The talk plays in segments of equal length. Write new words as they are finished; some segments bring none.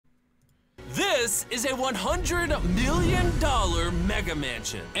This is a $100 million mega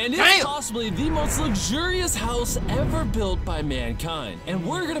mansion. And it's possibly the most luxurious house ever built by mankind. And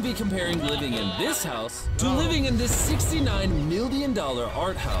we're gonna be comparing living in this house to living in this $69 million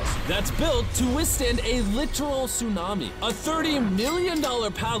art house that's built to withstand a literal tsunami. A $30 million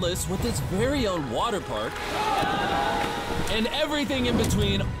palace with its very own water park. And everything in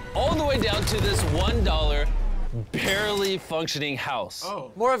between, all the way down to this $1 barely functioning house.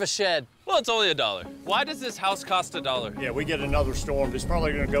 Oh. More of a shed. Well, it's only $1. Why does this house cost $1? Yeah, we get another storm. It's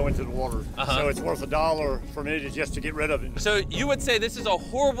probably going to go into the water. So it's worth $1 for me to just to get rid of it. So you would say this is a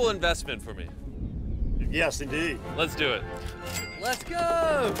horrible investment for me? Yes, indeed. Let's do it. Let's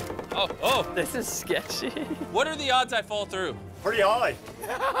go. Oh. This is sketchy. What are the odds I fall through? Pretty high.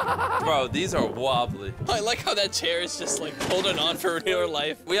 Bro, these are wobbly. I like how that chair is just like holding on for real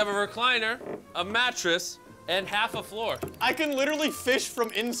life. We have a recliner, a mattress, and half a floor. I can literally fish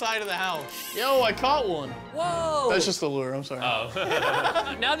from inside of the house. Yo, I caught one. Whoa. That's just a lure, I'm sorry. Oh.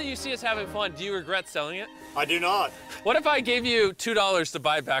 Now that you see us having fun, do you regret selling it? I do not. What if I gave you $2 to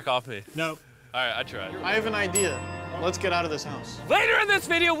buy it back off me? No. All right, I tried. I have an idea. Let's get out of this house. Later in this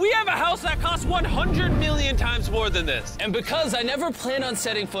video, we have a house that costs 100 million times more than this. And because I never plan on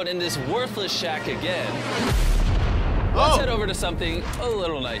setting foot in this worthless shack again, let's head over to something a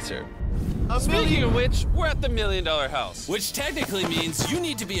little nicer. Speaking of which, we're at the $1 million house. Which technically means you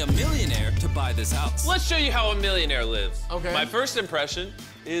need to be a millionaire to buy this house. Let's show you how a millionaire lives. Okay. My first impression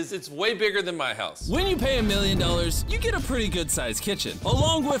is it's way bigger than my house. When you pay $1 million, you get a pretty good sized kitchen,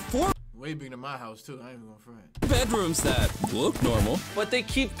 along with 4 way bigger than my house too, I ain't gonna front. bedrooms that look normal, but they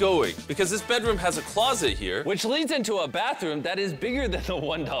keep going because this bedroom has a closet here, which leads into a bathroom that is bigger than the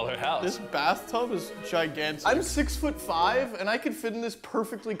 $1 house. This bathtub is gigantic. I'm 6'5" and I could fit in this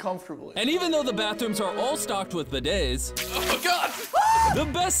perfectly comfortably. And even though the bathrooms are all stocked with bidets, oh God! The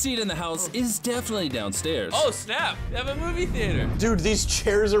best seat in the house is definitely downstairs. Oh snap, they have a movie theater. Dude, these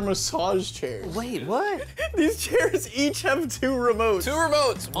chairs are massage chairs. Wait, what? These chairs each have 2 remotes. 2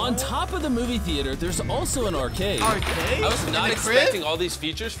 remotes. On top of the movie theater, there's also an arcade. Arcade? I was not expecting all these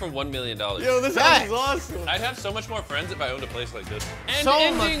features from $1 million. Yo, this house is awesome. I'd have so much more friends if I owned a place like this. And So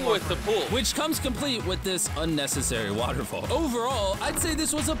ending much with the pool, which comes complete with this unnecessary waterfall. Overall, I'd say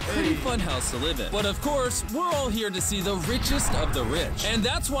this was a pretty fun house to live in. But of course, we're all here to see the richest of the rich. And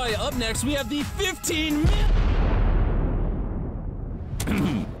that's why up next we have the $15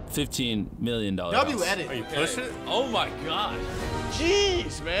 million W edit. Are you pushing it? Oh my God.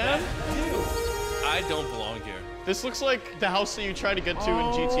 Jeez, man. I don't belong here. This looks like the house that you try to get to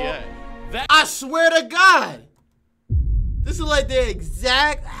in GTA. I swear to God, this is like the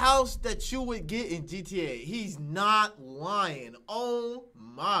exact house that you would get in GTA. He's not lying. Oh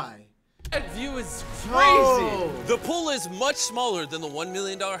my. That view is crazy. Oh. The pool is much smaller than the $1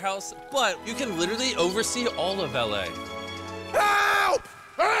 million house, but you can literally oversee all of LA. Help!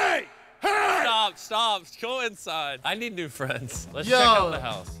 Hey! Hey! Stop, go inside. I need new friends. Let's Yo. check out the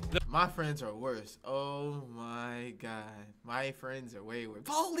house. My friends are worse. Oh my God. My friends are way worse.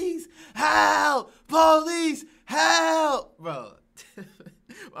 Police, help! Police, help! Bro,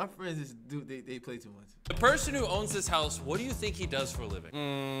 my friends just they play too much. The person who owns this house, what do you think he does for a living?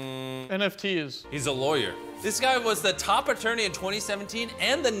 NFTs. He's a lawyer. This guy was the top attorney in 2017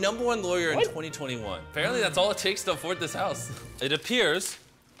 and the #1 lawyer in 2021. Apparently that's all it takes to afford this house. It appears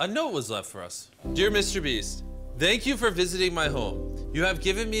a note was left for us. Dear MrBeast, thank you for visiting my home. You have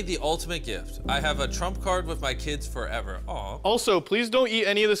given me the ultimate gift. I have a trump card with my kids forever. Aw. Also, please don't eat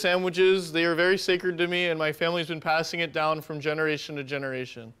any of the sandwiches. They are very sacred to me, and my family's been passing it down from generation to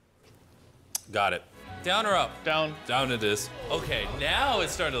generation. Got it. Down or up? Down. Down it is. Okay, now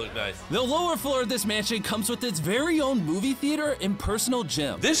it's starting to look nice. The lower floor of this mansion comes with its very own movie theater and personal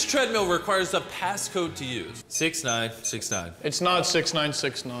gym. This treadmill requires a passcode to use. 6969. It's not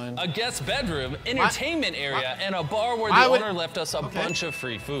 6969. A guest bedroom, entertainment area, and a bar where the owner left us a bunch of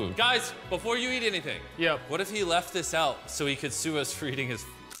free food. Guys, before you eat anything, what if he left this out so he could sue us for eating his...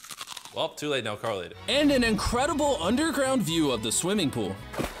 Well, too late now, Carl ate it. And an incredible underground view of the swimming pool.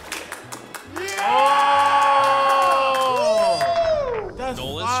 Oh! That's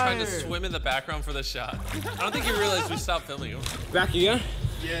Nolan's trying to swim in the background for the shot. I don't think he realized we stopped filming him. Back again?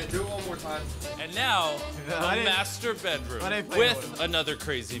 Yeah, do it one more time. And now, the master bedroom with another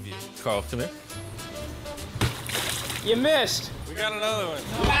crazy view. Carl, come here. You missed. We got another one.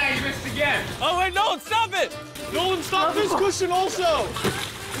 Ah, you missed again. Oh wait, Nolan, stop it! Nolan, stop this cushion also!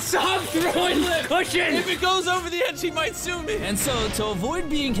 Stop throwing the cushion! If it goes over the edge, he might sue me. And so, to avoid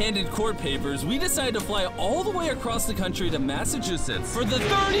being handed court papers, we decided to fly all the way across the country to Massachusetts for the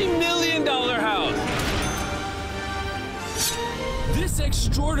 $30 million house. This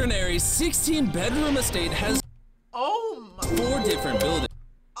extraordinary 16-bedroom estate has 4 different buildings.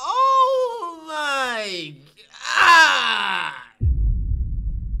 Oh my God!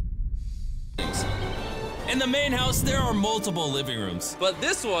 In the main house, there are multiple living rooms. But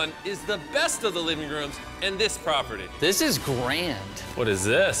this one is the best of the living rooms in this property. This is grand. What is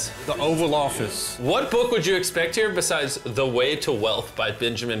this? The Oval Office. What book would you expect here besides The Way to Wealth by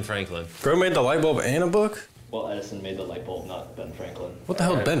Benjamin Franklin? Bro made the light bulb and a book? Well, Edison made the light bulb, not Ben Franklin. What the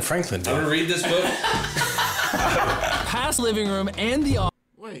hell did Ben Franklin do? I'm gonna read this book. Past living room and the office.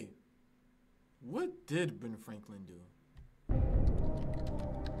 Wait, what did Ben Franklin do?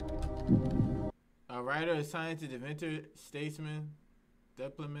 A writer, a scientist, inventor, statesman,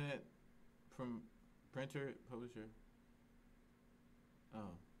 diplomat, printer, publisher.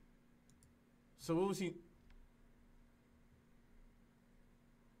 Oh. So what was he?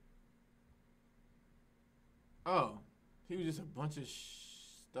 Oh, he was just a bunch of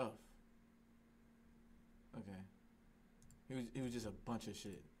stuff. Okay. He was just a bunch of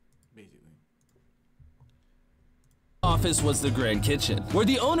shit, basically. Office was the grand kitchen, where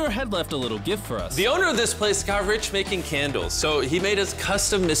the owner had left a little gift for us. The owner of this place got rich making candles, so he made us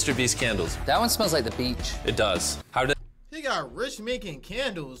custom MrBeast candles. That one smells like the beach. It does. How did? He got rich making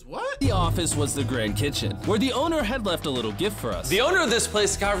candles. What? The office was the grand kitchen, where the owner had left a little gift for us. The owner of this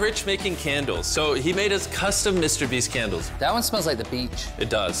place got rich making candles, so he made us custom MrBeast candles. That one smells like the beach. It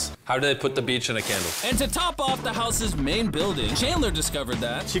does. How did they put the beach in a candle? And to top off the house's main building, Chandler discovered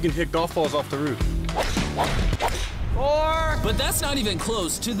that. She can hit golf balls off the roof. But that's not even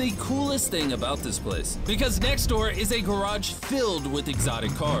close to the coolest thing about this place. Because next door is a garage filled with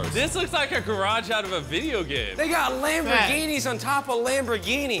exotic cars. This looks like a garage out of a video game. They got Lamborghinis on top of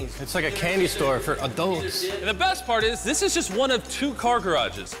Lamborghinis. It's like a candy store for adults. And the best part is, this is just one of 2 car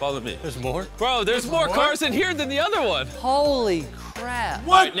garages. Follow me. There's more? Bro, there's more cars in here than the other one. Holy crap.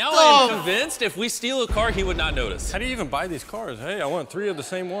 What? Right, now I am convinced if we steal a car, he would not notice. How do you even buy these cars? Hey, I want 3 of the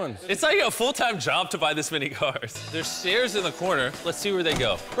same ones. It's like a full-time job to buy this many cars. There's stairs in the corner. Let's see where they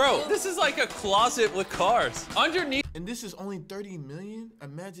go. Bro, this is like a closet with cars. Underneath And this is only 30 million?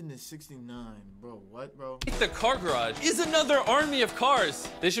 Imagine the 69. Bro, what, bro? the car garage is another army of cars.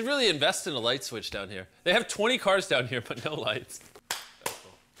 They should really invest in a light switch down here. They have 20 cars down here, but no lights.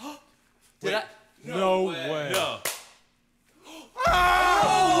 Did I? No way. No.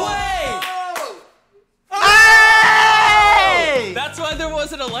 No way! That's why there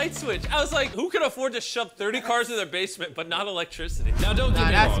wasn't a light switch. I was like, who can afford to shove 30 cars in their basement but not electricity? Now don't get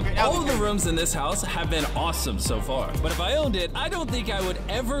me that's wrong, great. all of the rooms in this house have been awesome so far. But if I owned it, I don't think I would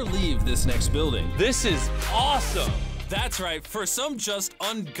ever leave this next building. This is awesome. That's right, for some just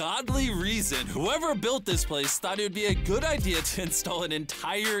ungodly reason, whoever built this place thought it would be a good idea to install an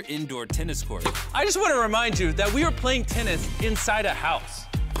entire indoor tennis court. I just want to remind you that we were playing tennis inside a house.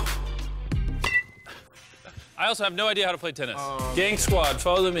 I also have no idea how to play tennis. Gang squad,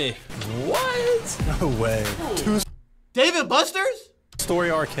 follow me. What? No way. David Buster's?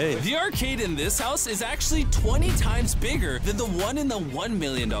 2-story arcade. The arcade in this house is actually 20 times bigger than the one in the $1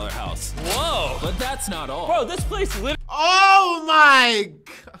 million house. Whoa. But that's not all. Bro, this place literally. Oh my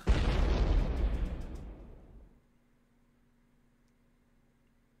God.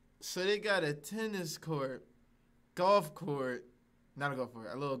 So they got a tennis court, golf court, not a golf court,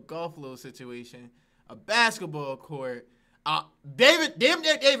 a little golf little situation, a basketball court, David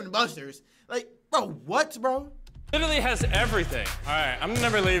and Buster's. Like, bro, what, bro? Literally has everything. All right, I'm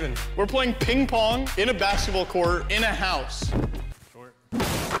never leaving. We're playing ping pong in a basketball court in a house.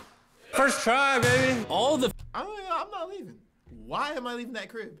 First try, baby. All the I'm not leaving. Why am I leaving that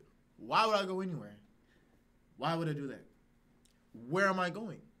crib? Why would I go anywhere? Why would I do that? Where am I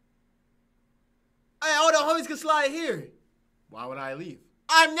going? Hey, all the homies can slide here. Why would I leave?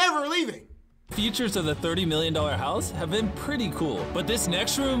 I'm never leaving. features of the $30 million house have been pretty cool, but this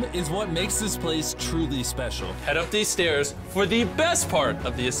next room is what makes this place truly special. Head up these stairs for the best part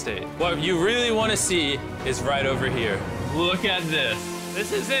of the estate. What you really want to see is right over here. Look at this.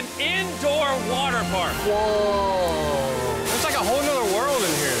 This is an indoor water park. Whoa. It's like a whole nother world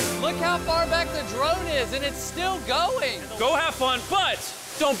in here. Look how far back the drone is, and it's still going. Go have fun, but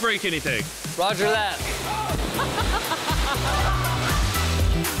don't break anything. Roger that.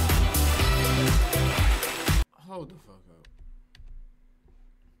 Hold the fuck up.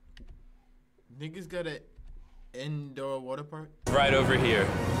 Niggas got an indoor water park? Right over here.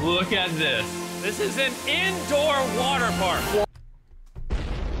 Look at this. This is an indoor water park.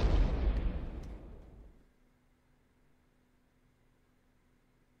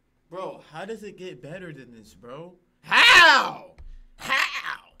 Bro, how does it get better than this, bro? How?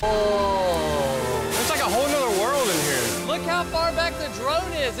 How? Oh. It's like a whole nother world in here. Look how how far back the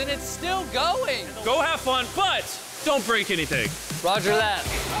drone is, and it's still going. Go have fun, but don't break anything. Roger that.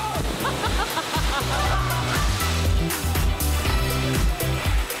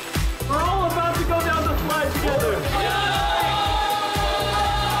 We're all about to go down the slide together.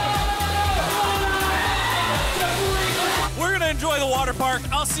 We're gonna enjoy the water park.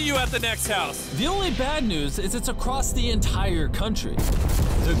 I'll see you at the next house. The only bad news is it's across the entire country.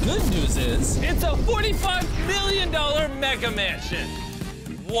 The good news is It's a $45 million mega mansion.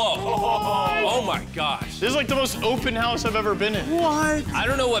 Whoa. Oh my gosh. This is like the most open house I've ever been in. What? I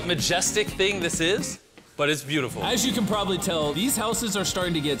don't know what majestic thing this is, but it's beautiful. as you can probably tell, these houses are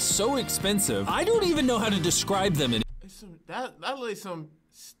starting to get so expensive, I don't even know how to describe them That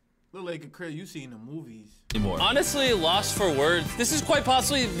look like a crib you see in the movies. anymore. Honestly, lost for words. This is quite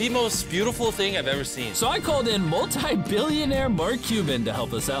possibly the most beautiful thing I've ever seen. So I called in multi-billionaire Mark Cuban to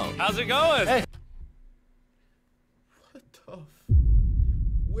help us out. How's it going? Hey. What the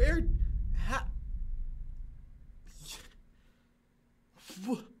where how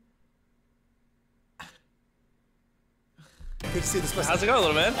Good to see this place. How's it going,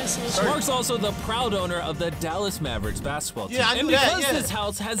 little man? Mark's also the proud owner of the Dallas Mavericks basketball team. Yeah, I knew and that, because yeah. this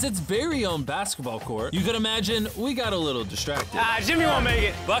house has its very own basketball court, you can imagine we got a little distracted. Jimmy won't make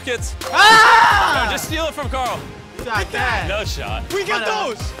it. Buckets. No, just steal it from Carl. got that? No shot. We get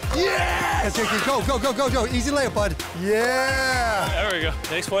those. Yes, go. Easy layup, bud. Yeah. There we go.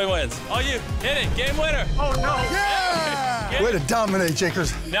 Next point wins. All you. Hit it. Game winner. Oh no. Yeah. Way to dominate,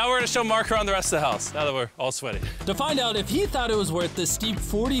 Jakers. Now we're gonna show Mark around the rest of the house. Now that we're all sweaty. To find out if he thought it was worth the steep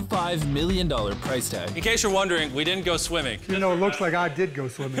 $45 million price tag. In case you're wondering, we didn't go swimming. You know, it looks like I did go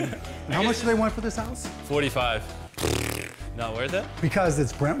swimming. And how much do they want for this house? 45. Not worth it? Because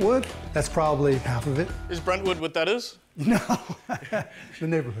it's Brentwood, that's probably half of it. Is Brentwood what that is? No, the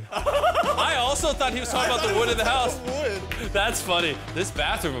neighborhood. I also thought he was talking about the wood in the house. Wood. That's funny. This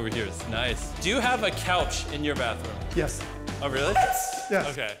bathroom over here is nice. Do you have a couch in your bathroom? Yes. Oh, really? Yes.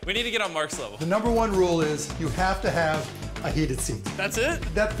 Okay. We need to get on Mark's level. The #1 rule is you have to have a heated seat. That's it?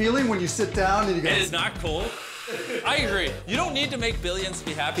 That feeling when you sit down and you go, It is not cold. I agree. You don't need to make billions to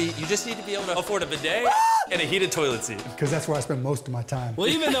be happy. You just need to be able to afford a bidet and a heated toilet seat. because that's where I spend most of my time. Well,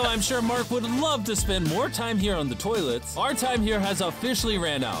 even though I'm sure Mark would love to spend more time here on the toilets, our time here has officially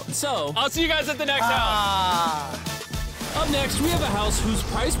ran out. So, I'll see you guys at the next house. up next, we have a house whose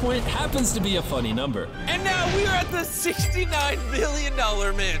price point happens to be a funny number. And now we are at the $69 million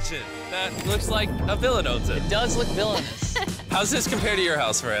mansion. That looks like a villain owns it. It does look villainous. How's this compared to your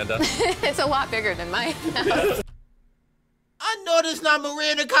house, Miranda? It's a lot bigger than mine. I know this not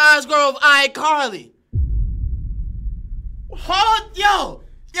Miranda Cosgrove, iCarly. Hold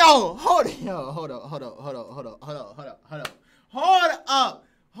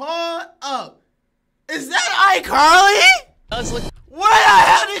up. Is that iCarly? Does look. Where the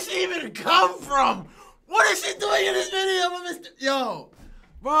hell did she even come from? What is she doing in this video with Mr. Yo,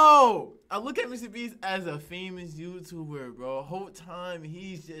 bro, I look at MrBeast as a famous YouTuber, bro. Whole time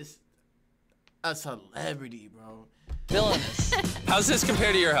he's just a celebrity, bro. Villainous. How's this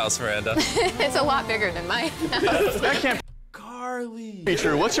compared to your house, Miranda? It's a lot bigger than mine. That can't Carly. be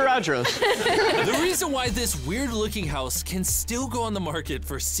true. What's your address? The reason why this weird-looking house can still go on the market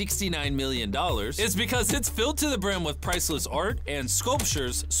for $69 million is because it's filled to the brim with priceless art and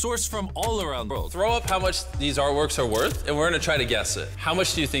sculptures sourced from all around the world. Throw up how much these artworks are worth, and we're gonna try to guess it. How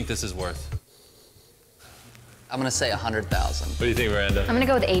much do you think this is worth? I'm gonna say 100,000. What do you think, Miranda? I'm gonna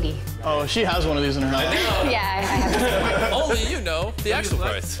go with 80. Oh, she has one of these in her house. Yeah, I have. Only you know the actual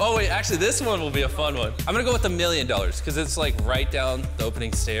price. Oh wait, actually this one will be a fun one. I'm gonna go with $1 million, because it's like right down the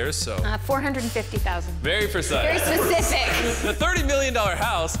opening stairs, so. 450,000. Very Very precise. specific. The $30 million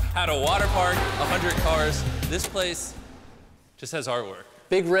house had a water park, 100 cars. This place just has artwork.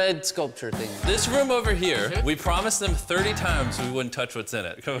 Big red sculpture thing. This room over here, we promised them 30 times we wouldn't touch what's in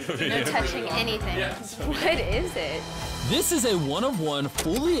it. Come over No here. touching anything. What is it? This is a one-of-one,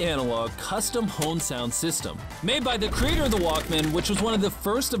 fully analog, custom home sound system. Made by the creator of the Walkman, which was one of the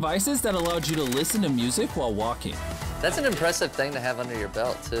first devices that allowed you to listen to music while walking. That's an impressive thing to have under your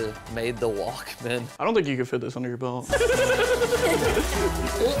belt, too. Made the Walkman. I don't think you could fit this under your belt.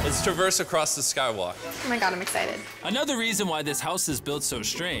 Let's traverse across the skywalk. Oh my god, I'm excited. Another reason why this house is built so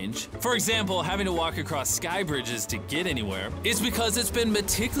strange, for example, having to walk across sky bridges to get anywhere, is because it's been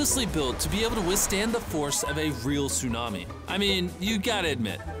meticulously built to be able to withstand the force of a real tsunami. I mean, you gotta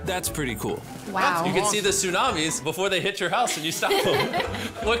admit, that's pretty cool. Wow. You can see the tsunamis before they hit your house and you stop them.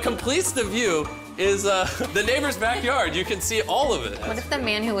 What completes the view is the neighbor's backyard. You can see all of it. What if the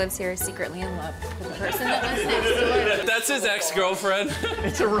man who lives here is secretly in love with the person that lives next door? That's his ex-girlfriend.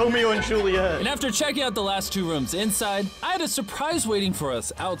 It's a Romeo and Juliet. And after checking out the last 2 rooms inside, I had a surprise waiting for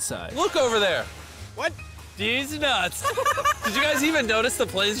us outside. Look over there. What? These nuts. Did you guys even notice the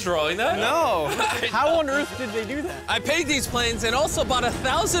planes drawing that? No. How on earth did they do that? I paid these planes and also bought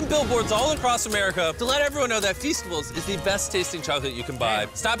 1,000 billboards all across America to let everyone know that Feastables is the best tasting chocolate you can buy.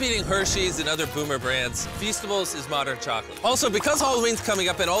 Stop eating Hershey's and other boomer brands. Feastables is modern chocolate. Also, because Halloween's coming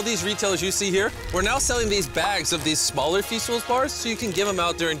up and all these retailers you see here, we're now selling these bags of these smaller Feastables bars so you can give them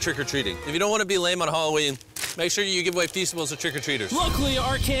out during trick-or-treating. If you don't want to be lame on Halloween, make sure you give away Feastables to trick-or-treaters. Luckily,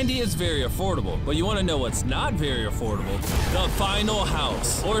 our candy is very affordable, but you want to know what's not very affordable? The final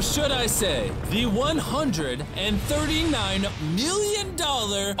house, or should I say, the $139 million,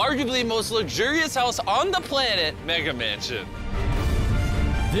 arguably most luxurious house on the planet, Mega Mansion.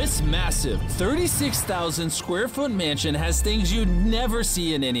 This massive 36,000 square foot mansion has things you'd never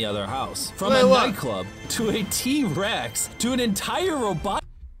see in any other house. From a nightclub, to a T-Rex, to an entire robot.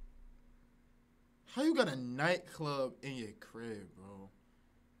 How you got a nightclub in your crib, bro?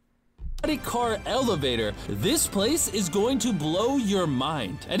 Car elevator. This place is going to blow your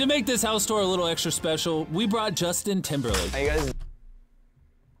mind. And to make this house tour a little extra special, we brought Justin Timberlake. Hey guys.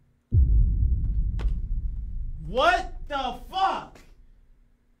 What the fuck?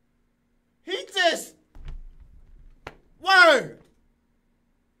 He just... Word!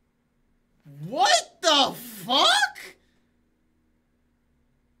 What the fuck?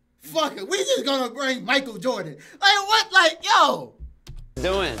 Fuck it, we just gonna bring Michael Jordan. Like what, like, yo!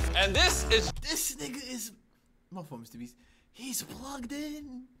 Doing. And this nigga is... My fault, MrBeast. He's plugged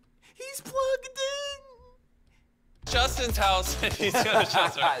in. He's plugged in. Justin's house, and he's gonna show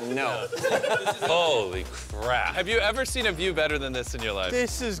us. No. Holy crap. Have you ever seen a view better than this in your life?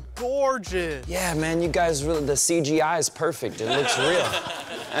 This is gorgeous. Yeah, man, you guys really, the CGI is perfect. It looks real.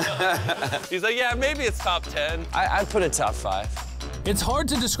 He's like, yeah, maybe it's top 10. I'd put it top 5. It's hard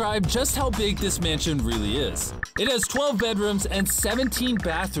to describe just how big this mansion really is. It has 12 bedrooms and 17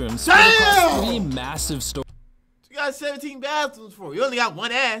 bathrooms spread across 3 massive stories. You got 17 bathrooms for you. You only got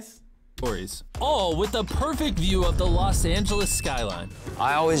one ass. All with the perfect view of the Los Angeles skyline.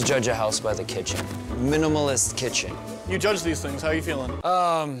 I always judge a house by the kitchen. Minimalist kitchen. You judge these things. How are you feeling?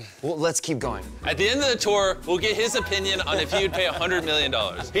 Well, let's keep going. At the end of the tour, we'll get his opinion on if he would pay $100 million.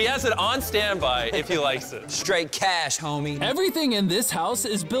 He has it on standby if he likes it. Straight cash, homie. Everything in this house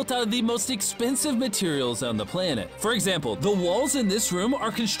is built out of the most expensive materials on the planet. For example, the walls in this room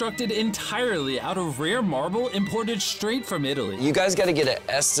are constructed entirely out of rare marble imported straight from Italy. You guys got to get an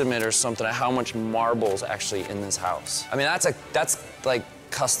estimate or something of how much marble's actually in this house. I mean, that's like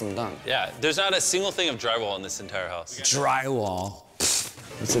custom done. Yeah, there's not a single thing of drywall in this entire house. Drywall.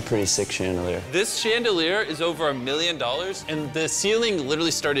 It's a pretty sick chandelier. This chandelier is over $1 million, and the ceiling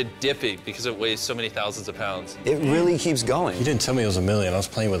literally started dipping because it weighs so many thousands of pounds. It really keeps going. You didn't tell me it was $1 million. I was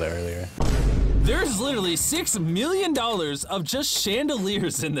playing with it earlier. There's literally $6 million of just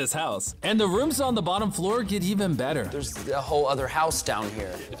chandeliers in this house. And the rooms on the bottom floor get even better. There's a whole other house down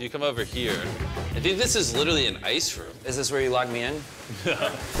here. If you come over here, I think this is literally an ice room. Is this where you lock me in?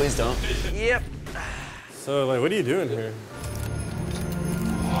 Please don't. Yep. So, like, what are you doing here?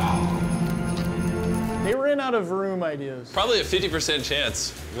 They ran out of room ideas. Probably a 50%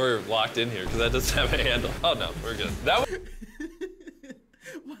 chance we're locked in here because that doesn't have a handle. Oh no, we're good. That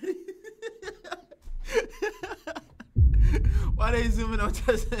Why they zooming on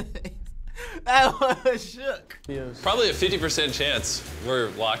Justin? That was shook. Probably a 50% chance we're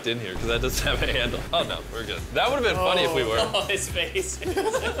locked in here because that doesn't have a handle. Oh no, we're good. That would have been funny if we were. Oh, his face.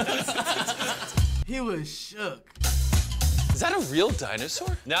 He was shook. Is that a real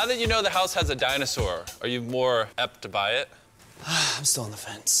dinosaur? Now that you know the house has a dinosaur, are you more apt to buy it? I'm still on the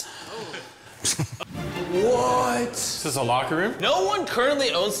fence. What? Is this a locker room? No one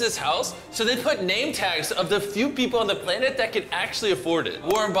currently owns this house, so they put name tags of the few people on the planet that can actually afford it.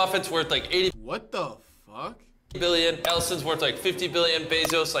 Warren Buffett's worth like 80 What the fuck? billion. Ellison's worth like 50 billion.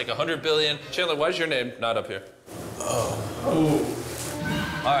 Bezos like 100 billion. Chandler, why is your name not up here?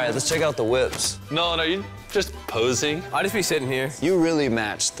 All right, let's check out the whips. No, are you just posing? I'll just be sitting here. You really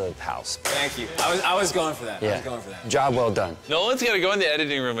matched the house. Thank you. I was going for that. Yeah. I was going for that. Job well done. No one's gonna go in the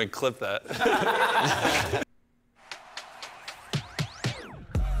editing room and clip that.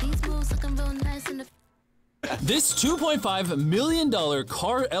 This $2.5 million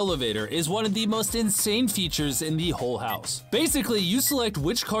car elevator is one of the most insane features in the whole house. Basically, you select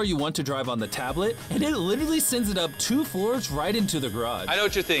which car you want to drive on the tablet, and it literally sends it up 2 floors right into the garage. I know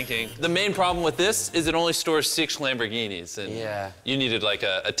what you're thinking. The main problem with this is it only stores 6 Lamborghinis, and you needed like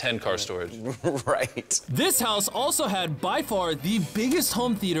a 10-car storage. Right. This house also had by far the biggest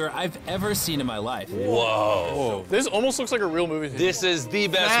home theater I've ever seen in my life. Whoa. This almost looks like a real movie theater. This is the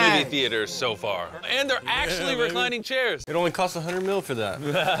best movie theater so far. And they're actually reclining chairs. It only costs $100 mil for that.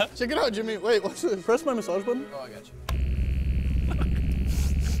 Check it out, Jimmy. Wait, what's it? Press my massage button. Oh, I got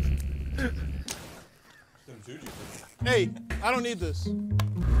you. Hey, I don't need this.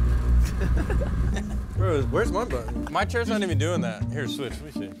 Bro, where's my button? My chair's not even doing that. Here, switch.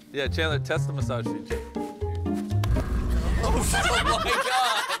 Let me see. Yeah, Chandler, test the massage feature. Oh my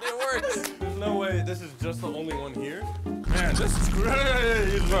God, it works. There's no way this is just the only one here. Man, this is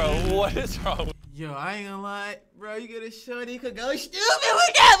great. Bro, what is wrong with Yo, I ain't gonna lie, bro. You get a shorty, you could go stupid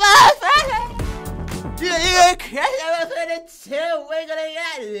with that motherfucker. You gonna crash that motherfucker too. We're gonna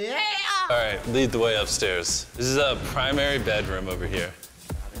get All right, lead the way upstairs. This is a primary bedroom over here.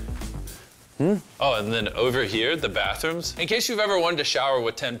 Oh, and then over here, the bathrooms. In case you've ever wanted to shower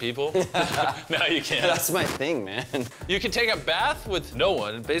with 10 people, now you can. That's my thing, man. You can take a bath with no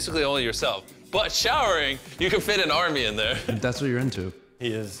one, basically only yourself. But showering, you can fit an army in there. That's what you're into. He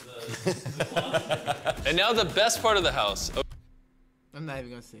is. And now the best part of the house. I'm not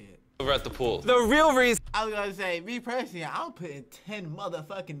even gonna say it. Over at the pool. The real reason I was gonna say, me personally, I'm putting 10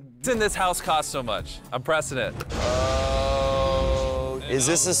 motherfucking. What's in this house costs so much? I'm pressing it. Is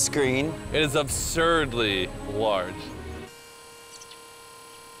this a screen? It is absurdly large.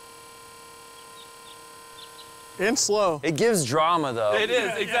 And slow. It gives drama, though. It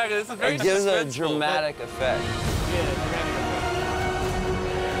is, exactly. This is very It gives a suspenseful, dramatic effect.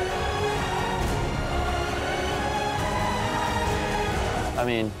 I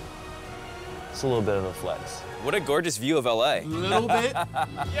mean, it's a little bit of a flex. What a gorgeous view of LA. A little bit.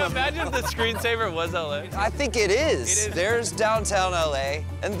 Yeah, imagine if the screensaver was LA. I think it is. There's downtown LA,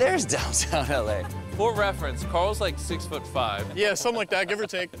 and there's downtown LA. For reference, Carl's like 6'5". Yeah, something like that, give or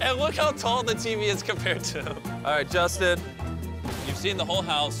take. And look how tall the TV is compared to him. All right, Justin, you've seen the whole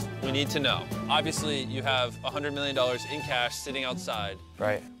house. We need to know. Obviously, you have $100 million in cash sitting outside.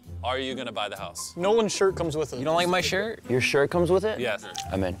 Right. Are you gonna buy the house? Nolan's shirt comes with it. You don't like my shirt? Your shirt comes with it? Yes.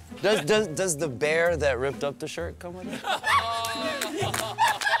 I'm in. Does the bear that ripped up the shirt come with it?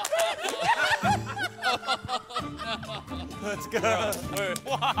 Let's go.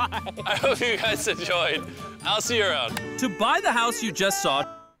 Why? I hope you guys enjoyed. I'll see you around. To buy the house you just saw,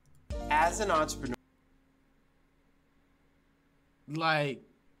 As an entrepreneur, like,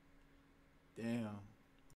 damn.